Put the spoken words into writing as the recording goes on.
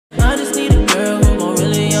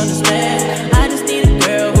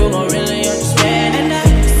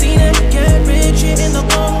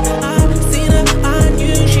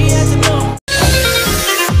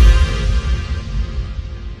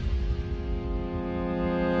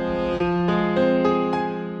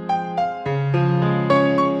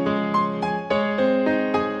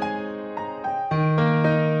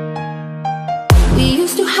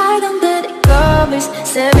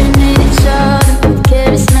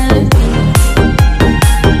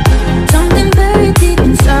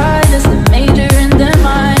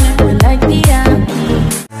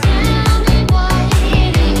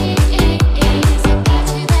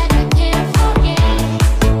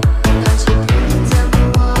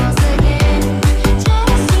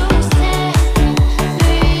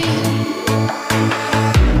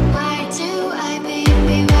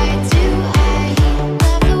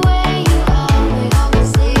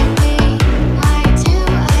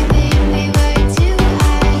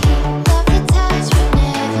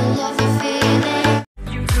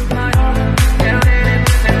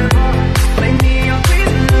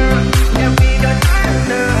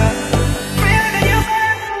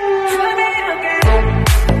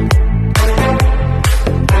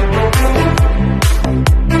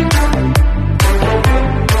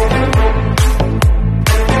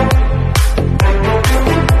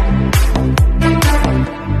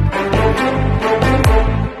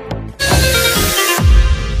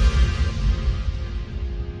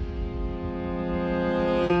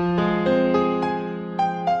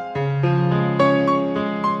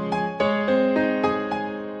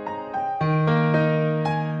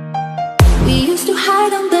used to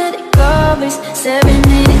hide under the covers, staring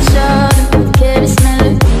at each other, carry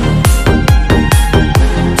smell.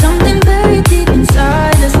 Something very deep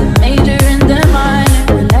inside us, the major and the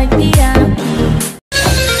minor, like the eye.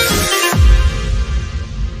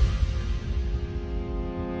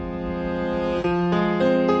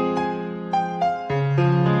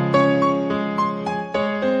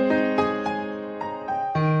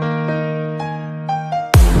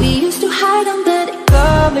 We used to hide under the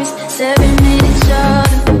covers, staring at each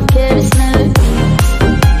other, carry smell.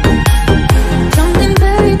 Something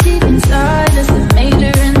very deep inside us, the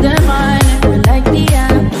major and the minor, like the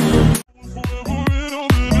eye.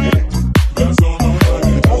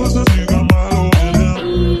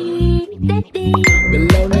 Bên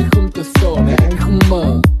lâu nay khung cửa sổ này anh không mở,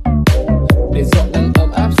 để dọn nắng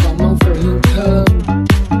ấm áp xóa mong phổi hương thơm.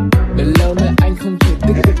 Bên lâu nay anh không thể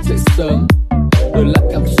tích cực dậy sớm, đổi lại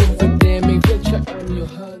cảm xúc về đêm mình viết cho em nhiều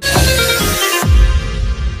hơn.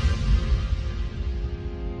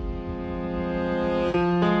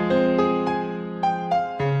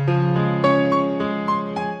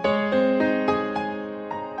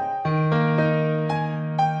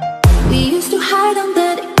 We used to hide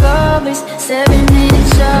under the covers, staring at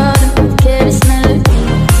each other, carry smell.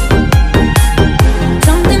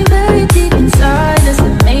 Something very deep inside us, the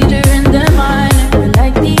major and the minor,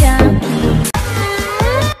 like the eye.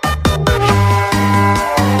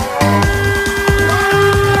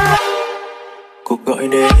 Cuộc gọi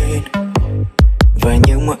đến và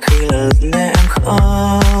nhưng mọi khi là lúc nghe em khóc.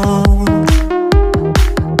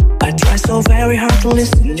 I try so very hard to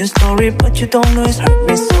listen your story, but you don't know it's hurt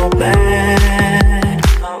me so bad.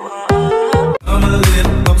 I'm a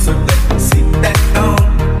little upset that you see that now.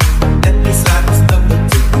 Let me slide my stuff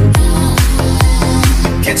into you.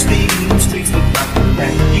 Catch me in the streets with my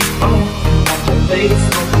back you on. Watch your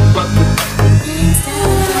face on the front with my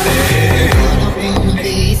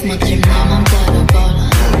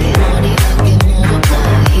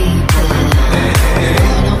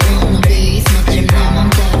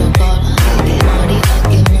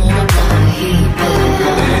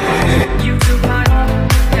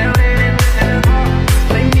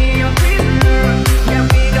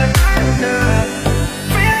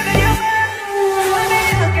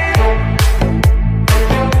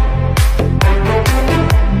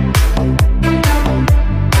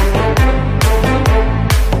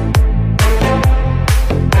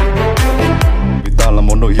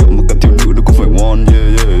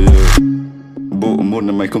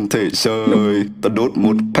mày không thể chơi. Ta đốt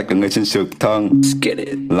một pack ở ngay trên trực thăng,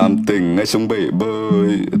 làm tình ngay trong bể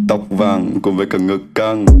bơi, tóc vàng cùng với cả ngực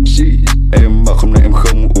căng. Em bảo hôm nay em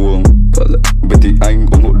không uống, vậy thì anh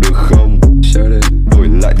ủng hộ được không? Đổi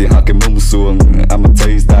lại thì hạ cái mông xuống, I'ma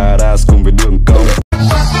taste that ass cùng với đường cong.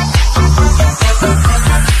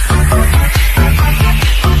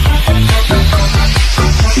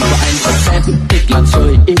 Và anh có phép, thích làm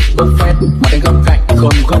chơi, ít bốc phép. Mà anh góc cạnh, không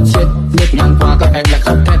có chết. Nước ngang qua các em lại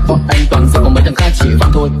khóc thét. Bọn anh toàn giờ còn mấy thằng khác chỉ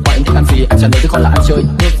vang thôi. Hỏi anh thích ăn gì, anh trả lời chứ không là ăn chơi.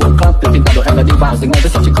 Nước vốn club, tự tin cả đội em là đi vào. Dính ngay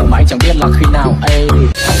với sọc trên không mà anh chẳng biết là khi nào. Ê.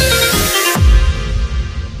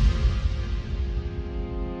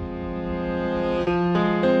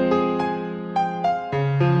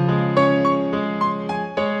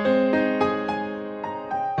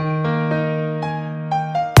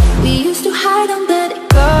 We used to hide under the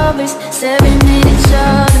covers, staring at each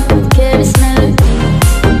other, carry smell.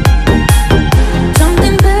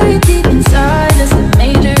 Something very deep inside us, the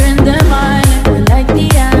major and the minor, like the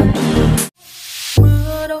eye.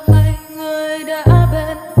 Mưa đâu hay người đã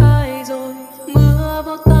bên ai rồi, mưa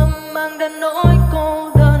vô tâm mang đến nỗi cô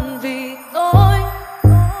đơn vì tôi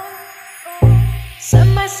sẽ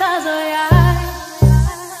mãi xa rời ai.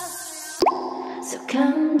 So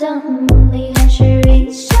come down, only还是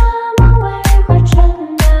一下梦为何真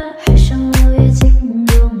的还像落叶惊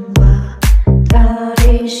动吧？到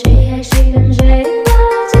底谁爱谁跟谁的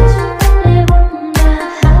结局更烈bomba？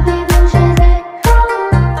还被风吹在后。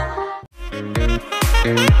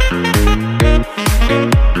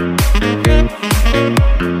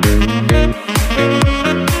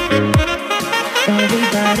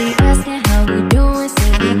Everybody asking how we doing,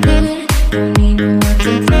 say we good. Don't need no one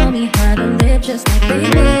to tell me how to live just like they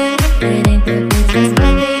did. It ain't the business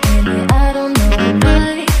of it, and I don't know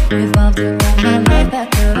why. Revolved around my life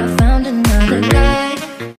after I found another guy.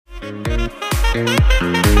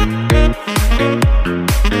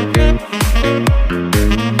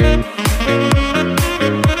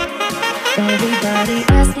 Everybody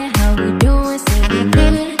asking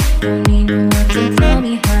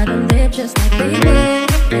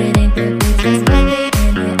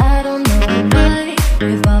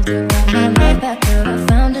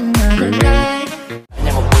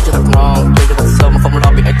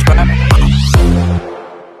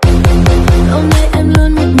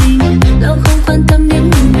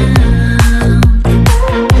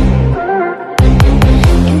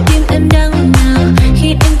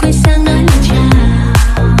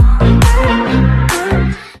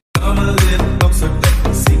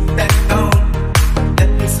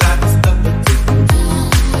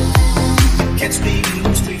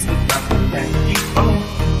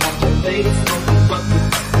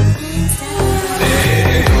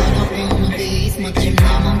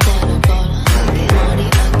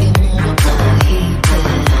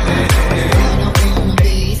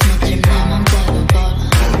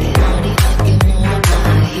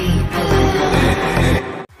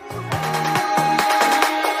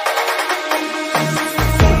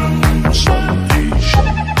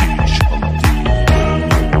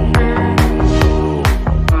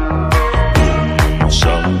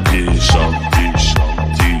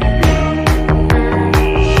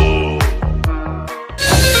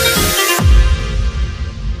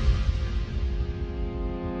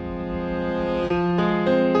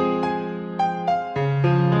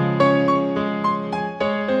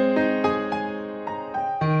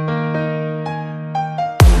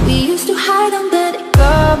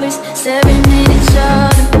covers, staring at each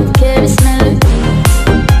other, can't smell it.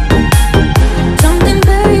 Something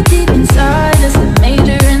very deep inside us, the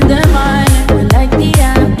major and the minor, we're like the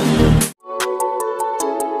atoms.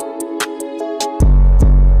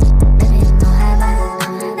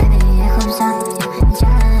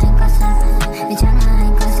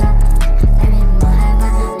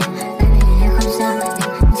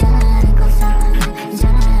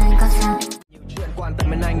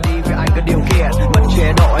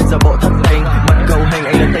 Giờ bộ thất tình, bật cầu hình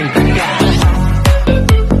anh lên tình tất cả.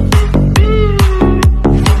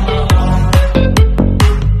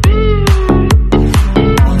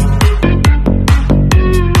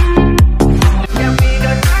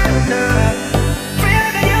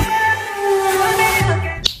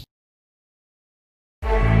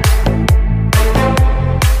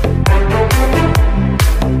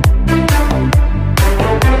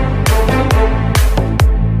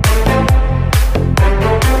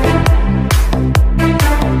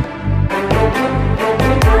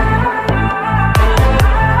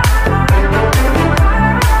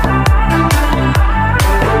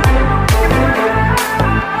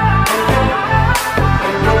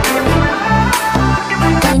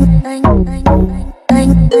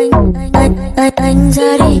 Anh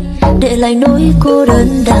ra đi để lại nỗi cô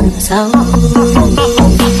đơn đằng sau.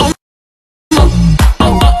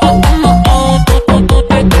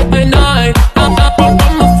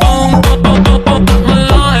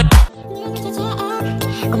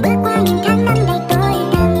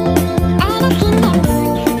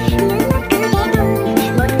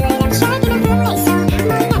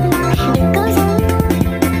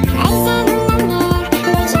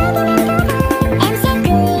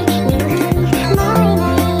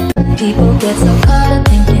 People get so caught up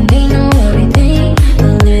thinking they know everything,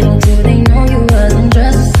 but little do they know you wasn't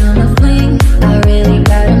just a summer fling. I really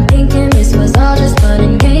got them thinking this was all just fun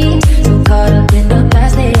and games. So caught up in the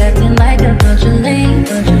past, they acting like a bunch of lame.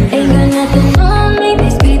 Ain't got nothing on me,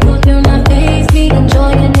 these people do not face me.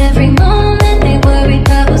 Enjoying every moment, they worry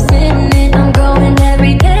about what's in it. I'm growing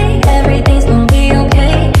every day, everything's gonna be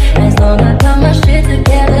okay. As long as I got my shit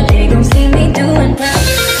together, they gon' see me doing that.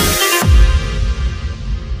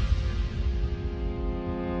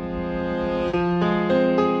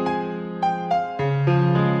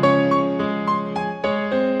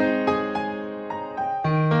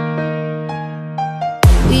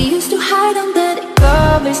 We used to hide under the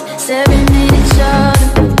covers, staring at each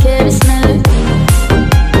other, can't smell it.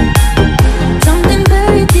 Something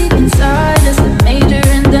very deep inside us, the major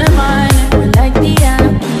and the minor, we're like the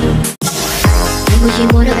atoms. Anh cũng chỉ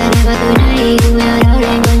muốn được anh em vào tối nay, cùng ở đâu để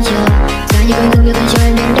anh vẫn chờ. Giờ như con ngừng được anh chờ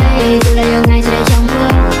em đến đây, dù là điều ngày giờ đây trong mưa.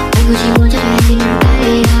 Anh cũng chỉ muốn cho anh tin một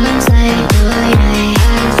tay, đắm say nơi này.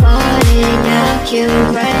 I'm falling out,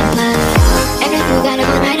 you break my heart. Em đã cố gắng để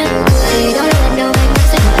còn ai nữa nụ cười, đó là lần đầu anh đã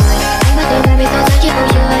sai lời. Anh bắt tôi vì tôi chỉ bầu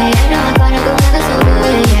trời, em đã hoàn toàn là cũng là các số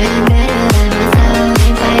đuôi. Yeah, I'm better than myself,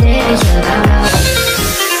 em phải để chờ bao lâu.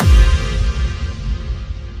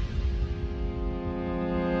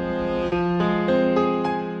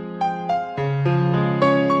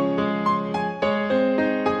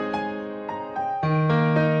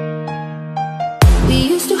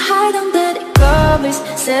 We used to hide under the covers,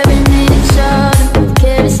 staring at each other,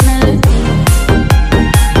 can't smell it.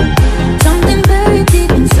 Something very deep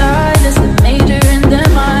inside us, the major and the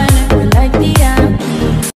minor, we're like the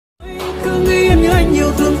atoms. Cứ nghĩ em như anh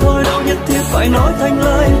yêu thương thôi, đâu nhất thiết phải nói thành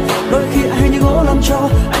lời. Đôi khi anh như ngố làm cho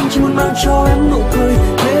anh chỉ muốn mang cho em nụ cười,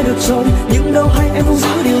 thế được rồi. Nhưng đâu hay em không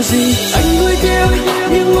giữ điều gì. Anh nuối tiếc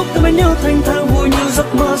những lúc ta bên nhau thanh thang vui như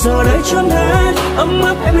giấc mơ, giờ đây chân hết ấm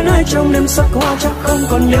áp em bên ai trong đêm sắc hoa, chắc không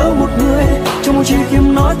còn nhớ một người trong một chiếc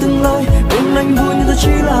kiếm nói từng lời. Bên anh vui nhưng tôi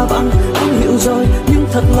chỉ là bạn, anh hiểu rồi nhưng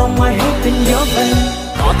thật lòng ai hết tình nhớ em.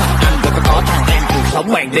 Có thằng anh và có thằng em, cuộc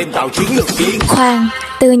sống màn đêm tạo chiến lược biến. Khoan,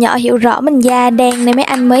 từ nhỏ hiểu rõ mình da đen nên mấy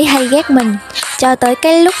anh mới hay ghét mình. Cho tới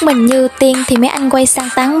cái lúc mình như tiên thì mấy anh quay sang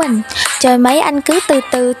tán mình. Trời, mấy anh cứ từ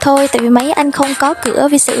từ thôi, tại vì mấy anh không có cửa.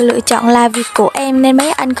 Vì sự lựa chọn là việc của em nên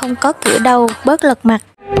mấy anh không có cửa đâu, bớt lật mặt.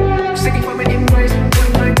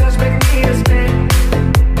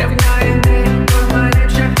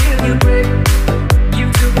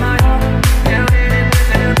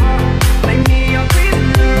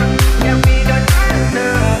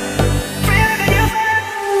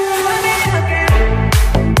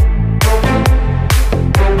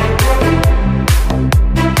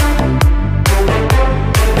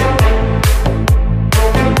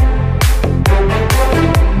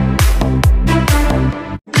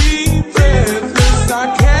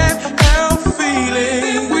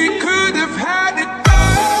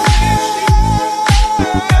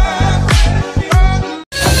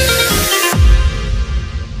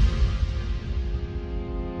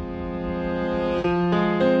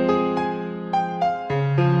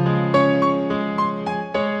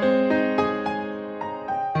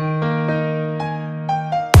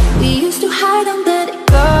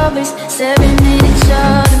 covers, serenade each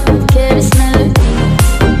other with careless melody.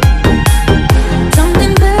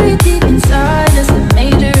 Something very deep inside us, the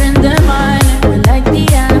major and the minor, we're like the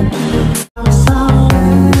anarchy.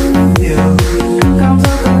 Cảm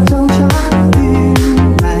giác ở trong trái tim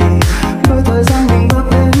này, với thời gian mình bước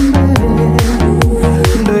đến bên,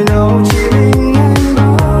 đời nhau chỉ mình anh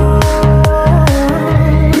đó.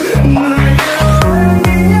 Người yêu anh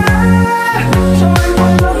đi nhé, cho anh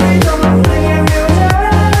quên mất đi trong lòng tình em yêu nhé.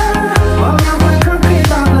 Bao nhiêu khoảnh khắc khi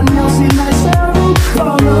ta gần nhau xin hãy xem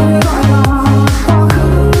vào nơi gọi là quá khứ.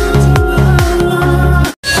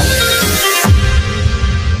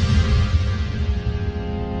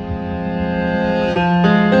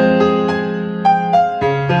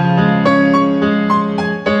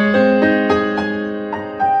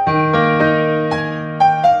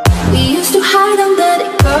 We used to hide under the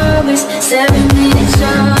covers, serenade each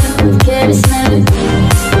other with careless melody.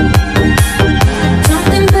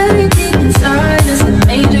 Something very deep inside us, the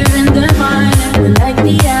major and the minor, we're like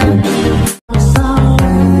the anarchy.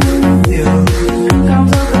 Cảm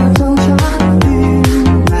giác ở trong trái tim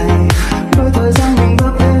này, với thời gian mình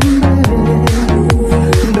bước đến bên,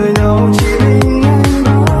 đời nhau chỉ mình anh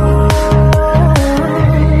đó.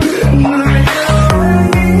 Người yêu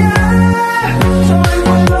anh đi nhé, cho anh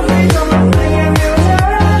quên mất đi trong lòng tình em yêu nhé.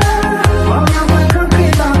 Bao nhiêu khoảnh khắc khi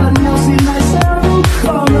ta gần nhau xin hãy xem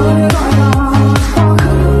vào nơi gọi là quá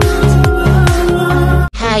khứ.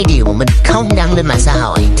 Hai điều mà mình không đăng lên mạng xã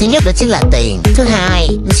hội, thứ nhất đó chính là tiền, thứ hai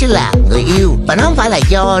đó chính là người yêu. Và nó không phải là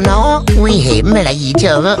do nó nguy hiểm hay là gì hết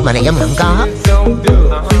trơn á, mà là do mình không có. Don't do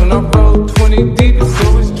it. When I roll 20 deep, it's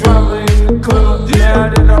always drama in the club. Now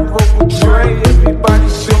that I roll with Dre, everybody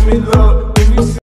show me love.